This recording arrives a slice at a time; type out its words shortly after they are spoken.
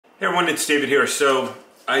Hey everyone, it's David here. So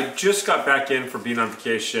I just got back in for being on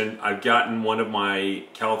vacation. I've gotten one of my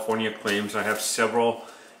California claims. I have several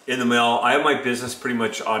in the mail. I have my business pretty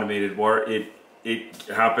much automated where it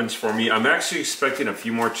happens for me. I'm actually expecting a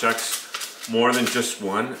few more checks, more than just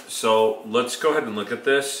one. So let's go ahead and look at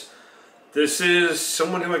this. This is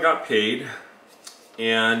someone who I got paid,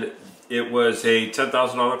 and it was a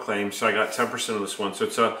 $10,000 claim, so I got 10% of this one. So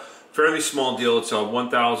it's a fairly small deal. It's a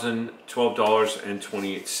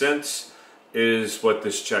 $1,012.28 is what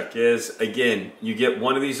this check is. Again, you get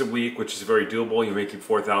one of these a week, which is very doable. You're making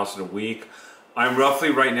 $4,000 a week. I'm roughly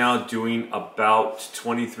right now doing about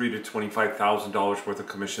 $23,000 to $25,000 worth of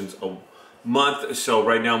commissions a month. So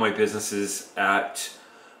right now my business is at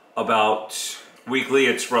about weekly,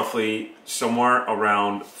 it's roughly somewhere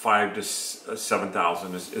around $5,000 to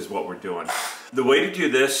 $7,000 is what we're doing. The way to do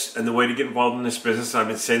this and the way to get involved in this business, I've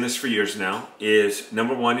been saying this for years now, is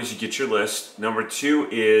number one is you get your list. Number two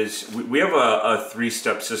is we have a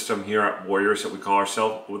three-step system here at Warriors that we call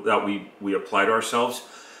ourselves, that we apply to ourselves.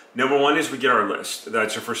 Number one is we get our list.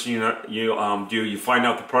 That's the first thing you do. You find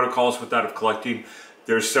out the protocols with that of collecting.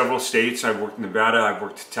 There's several states. I've worked in Nevada, I've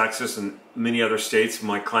worked in Texas, and many other states.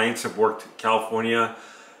 My clients have worked California,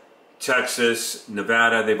 Texas,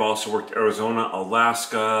 Nevada. They've also worked Arizona,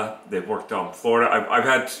 Alaska. They've worked Florida. I've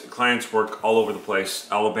had clients work all over the place,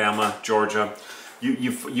 Alabama, Georgia.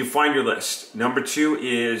 You find your list. Number two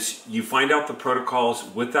is you find out the protocols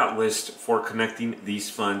with that list for connecting these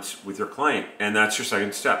funds with your client. And that's your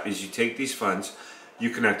second step, is you take these funds, you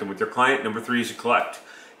connect them with your client. Number three is you collect.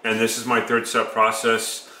 And this is my third step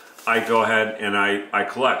process. I go ahead and I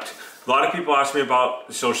collect. A lot of people ask me about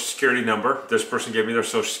the Social Security number. This person gave me their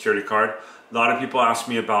Social Security card. A lot of people ask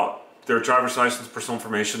me about their driver's license, personal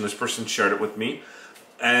information. This person shared it with me.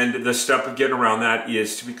 And the step of getting around that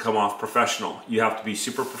is to become off professional. You have to be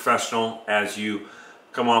super professional as you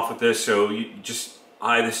come off with this. So you just,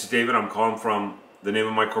 hi, this is David. I'm calling from the name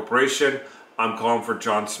of my corporation. I'm calling for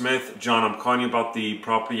John Smith. John, I'm calling you about the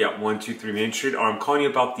property at 123 Main Street, or I'm calling you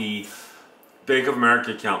about the Bank of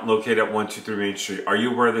America account located at 123 Main Street. Are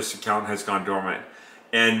you aware this account has gone dormant?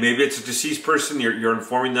 And maybe it's a deceased person. You're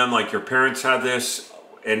informing them like your parents had this.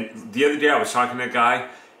 And the other day I was talking to a guy,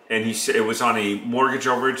 and he said it was on a mortgage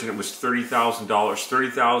overage, and it was $30,000,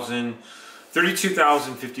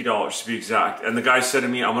 $32,050 to be exact. And the guy said to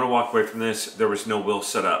me, I'm going to walk away from this. There was no will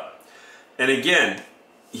set up. And again,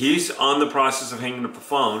 he's on the process of hanging up the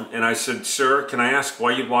phone, and I said, sir, can I ask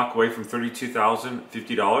why you'd walk away from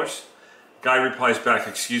 $32,050? Guy replies back,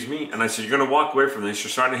 excuse me? And I said, you're going to walk away from this. You're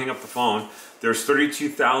starting to hang up the phone. There's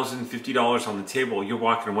 $32,050 on the table you're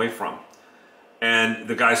walking away from. And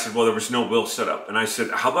the guy said, well, there was no will set up. And I said,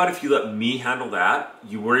 how about if you let me handle that?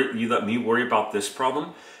 You let me worry about this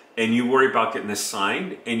problem, and you worry about getting this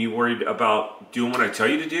signed, and you worried about doing what I tell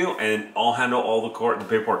you to do, and I'll handle all the court and the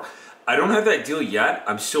paperwork. I don't have that deal yet.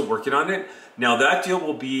 I'm still working on it. Now that deal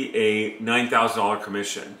will be a $9,000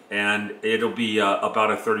 commission, and it'll be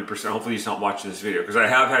about a 30%. Hopefully he's not watching this video, because I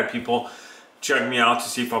have had people check me out to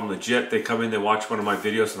see if I'm legit. They come in, they watch one of my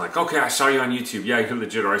videos, and like, okay, I saw you on YouTube. Yeah, you're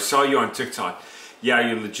legit. Or I saw you on TikTok. Yeah,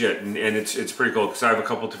 you're legit. And it's pretty cool, because I have a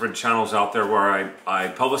couple different channels out there where I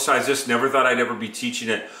publicize this. Never thought I'd ever be teaching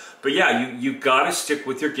it. But yeah, you got to stick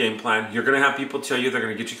with your game plan. You're going to have people tell you they're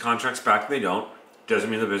going to get you contracts back, and they don't.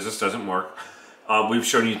 Doesn't mean the business doesn't work. We've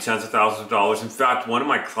shown you tens of thousands of dollars. In fact, one of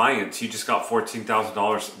my clients, he just got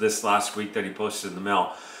 $14,000 this last week that he posted in the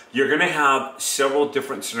mail. You're going to have several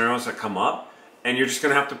different scenarios that come up, and you're just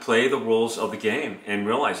going to have to play the rules of the game and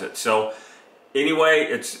realize it. So anyway,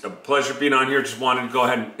 it's a pleasure being on here. Just wanted to go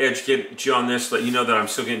ahead and educate you on this, let you know that I'm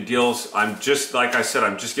still getting deals. I'm just, like I said,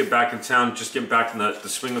 I'm just getting back in town, just getting back in the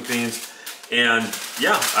swing of things. And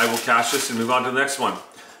yeah, I will cash this and move on to the next one.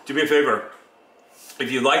 Do me a favor. If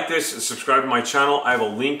you like this, subscribe to my channel. I have a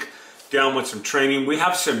link down with some training. We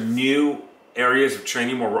have some new areas of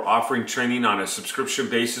training where we're offering training on a subscription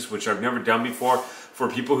basis, which I've never done before, for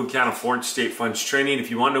people who can't afford state funds training. If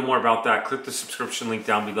you want to know more about that, click the subscription link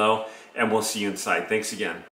down below, and we'll see you inside. Thanks again.